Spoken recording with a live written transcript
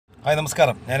Hi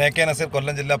നമസ്കാരം. ഞാൻ AK Naseer,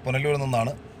 കൊല്ലം ജില്ല പുനലൂരിൽ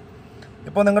നിന്നാണ്.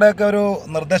 ഇപ്പോൾ നിങ്ങളുടെയൊക്കെ ഒരു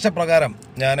നിർദ്ദേശപ്രകാരം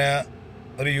ഞാൻ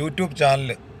ഒരു യൂട്യൂബ്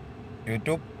ചാനൽ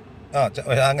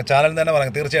ചാനൽ തന്നെ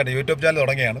പറയാം, തീർച്ചയായിട്ടും യൂട്യൂബ് ചാനൽ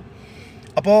തുടങ്ങിയാണ്.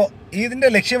 അപ്പോൾ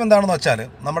ഇതിൻ്റെ ലക്ഷ്യം എന്താണെന്ന് വെച്ചാൽ,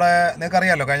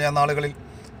 നിങ്ങൾക്കറിയാമല്ലോ, കഴിഞ്ഞ നാളുകളിൽ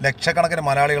ലക്ഷക്കണക്കിന്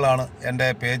മലയാളികളാണ് എൻ്റെ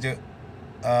പേജ്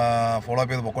ഫോളോ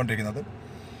അപ്പ് ചെയ്ത് പോയിക്കൊണ്ടിരിക്കുന്നത്.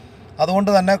 അതുകൊണ്ട്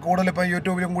തന്നെ കൂടുതലിപ്പോൾ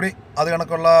യൂട്യൂബിലും കൂടി അത്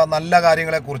കണക്കുള്ള നല്ല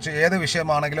കാര്യങ്ങളെക്കുറിച്ച്, ഏത്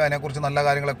വിഷയമാണെങ്കിലും അതിനെക്കുറിച്ച് നല്ല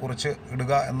കാര്യങ്ങളെക്കുറിച്ച്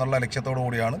ഇടുക എന്നുള്ള ലക്ഷ്യത്തോടു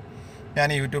കൂടിയാണ് ഞാൻ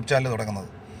ഈ യൂട്യൂബ് ചാനൽ തുടങ്ങുന്നത്.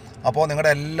 അപ്പോൾ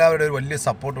നിങ്ങളുടെ എല്ലാവരുടെയും ഒരു വലിയ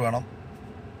സപ്പോർട്ട് വേണം.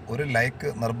 ഒരു ലൈക്ക്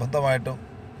നിർബന്ധമായിട്ടും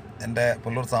എൻ്റെ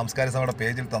പുനലൂർ സാംസ്കാരിക സഭയുടെ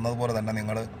പേജിൽ തന്നതുപോലെ തന്നെ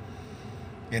നിങ്ങൾ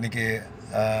എനിക്ക്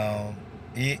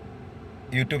ഈ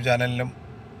യൂട്യൂബ് ചാനലിലും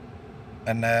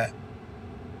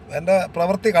എൻ്റെ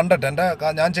പ്രവൃത്തി കണ്ടിട്ട്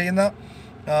ഞാൻ ചെയ്യുന്ന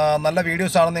നല്ല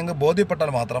വീഡിയോസാണെന്ന് നിങ്ങൾക്ക് ബോധ്യപ്പെട്ടാൽ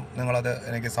മാത്രം നിങ്ങളത്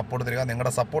എനിക്ക് സപ്പോർട്ട് തരിക.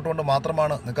 നിങ്ങളുടെ സപ്പോർട്ട് കൊണ്ട്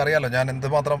മാത്രമാണ്, നിങ്ങൾക്കറിയാമല്ലോ ഞാൻ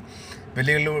എന്തുമാത്രം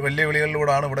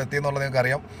വെല്ലുവിളികളിലൂടെയാണ് ഇവിടെ എത്തിയെന്നുള്ളത്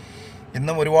നിങ്ങൾക്കറിയാം.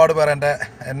 ഇന്നും ഒരുപാട് പേർ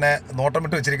എന്നെ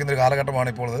നോട്ടമിട്ട് വെച്ചിരിക്കുന്നൊരു കാലഘട്ടമാണ്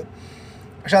ഇപ്പോൾ ഇത്.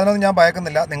 പക്ഷേ അതിനൊന്നും ഞാൻ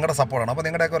ഭയക്കുന്നില്ല, നിങ്ങളുടെ സപ്പോർട്ടാണ്. അപ്പോൾ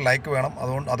നിങ്ങളുടെയൊക്കെ ഒരു ലൈക്ക് വേണം.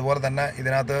 അതുപോലെ തന്നെ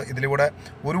ഇതിലൂടെ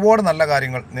ഒരുപാട് നല്ല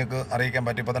കാര്യങ്ങൾ നിങ്ങൾക്ക് അറിയിക്കാൻ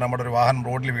പറ്റും. ഇപ്പോൾ തന്നെ നമ്മുടെ ഒരു വാഹനം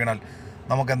റോഡിൽ വീണാൽ,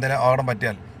 നമുക്ക് എന്തെങ്കിലും അപകടം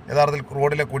പറ്റിയാൽ, യഥാർത്ഥത്തിൽ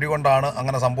റോഡിലെ കുഴി കൊണ്ടാണ്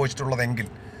അങ്ങനെ സംഭവിച്ചിട്ടുള്ളതെങ്കിൽ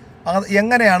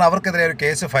എങ്ങനെയാണ് അവർക്കെതിരെ ഒരു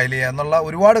കേസ് ഫയൽ ചെയ്യുക എന്നുള്ള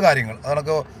ഒരുപാട് കാര്യങ്ങൾ.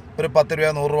 അതൊക്കെ ഒരു 10 രൂപ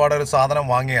 100 രൂപയുടെ ഒരു സാധനം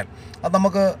വാങ്ങിയാൽ അത്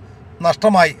നമുക്ക്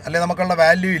നഷ്ടമായി, അല്ലെങ്കിൽ നമുക്കുള്ള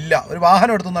വാല്യൂ ഇല്ല, ഒരു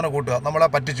വാഹനം എടുത്തു തന്നെ കൂട്ടുക, നമ്മളെ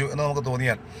പറ്റിച്ചു എന്ന് നമുക്ക്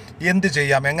തോന്നിയാൽ എന്ത്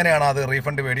ചെയ്യാം, എങ്ങനെയാണ് അത്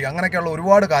റീഫണ്ട് മേടി, അങ്ങനെയൊക്കെയുള്ള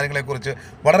ഒരുപാട് കാര്യങ്ങളെക്കുറിച്ച്,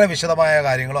 വളരെ വിശദമായ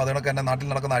കാര്യങ്ങളും അതുകണക്ക് തന്നെ നാട്ടിൽ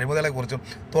നടക്കുന്ന അഴിമതികളെക്കുറിച്ചും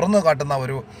തുറന്നു കാട്ടുന്ന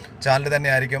ഒരു ചാനൽ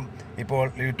തന്നെയായിരിക്കും ഇപ്പോൾ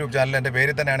യൂട്യൂബ് ചാനൽ. എൻ്റെ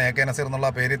പേരിൽ തന്നെയാണ്, AK നസീർ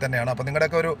എന്നുള്ള പേരിൽ തന്നെയാണ്. അപ്പോൾ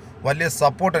നിങ്ങളുടെയൊക്കെ ഒരു വലിയ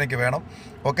സപ്പോർട്ട് എനിക്ക് വേണം.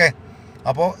 ഓക്കെ,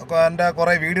 അപ്പോൾ എൻ്റെ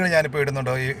കുറേ വീഡിയോകൾ ഞാനിപ്പോൾ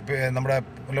ഇടുന്നുണ്ട് ഈ നമ്മുടെ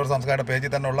പുനലൂർ സാംസ്കാരിക പേജിൽ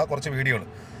തന്നെയുള്ള കുറച്ച് വീഡിയോകൾ.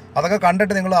 അതൊക്കെ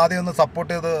കണ്ടിട്ട് നിങ്ങൾ ആദ്യം ഒന്ന്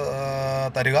സപ്പോർട്ട് ചെയ്ത്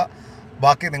തരിക.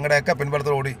 ബാക്കി നിങ്ങളുടെയൊക്കെ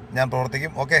പിൻബലത്തോടുകൂടി ഞാൻ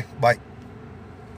പ്രവർത്തിക്കും. Okay, by.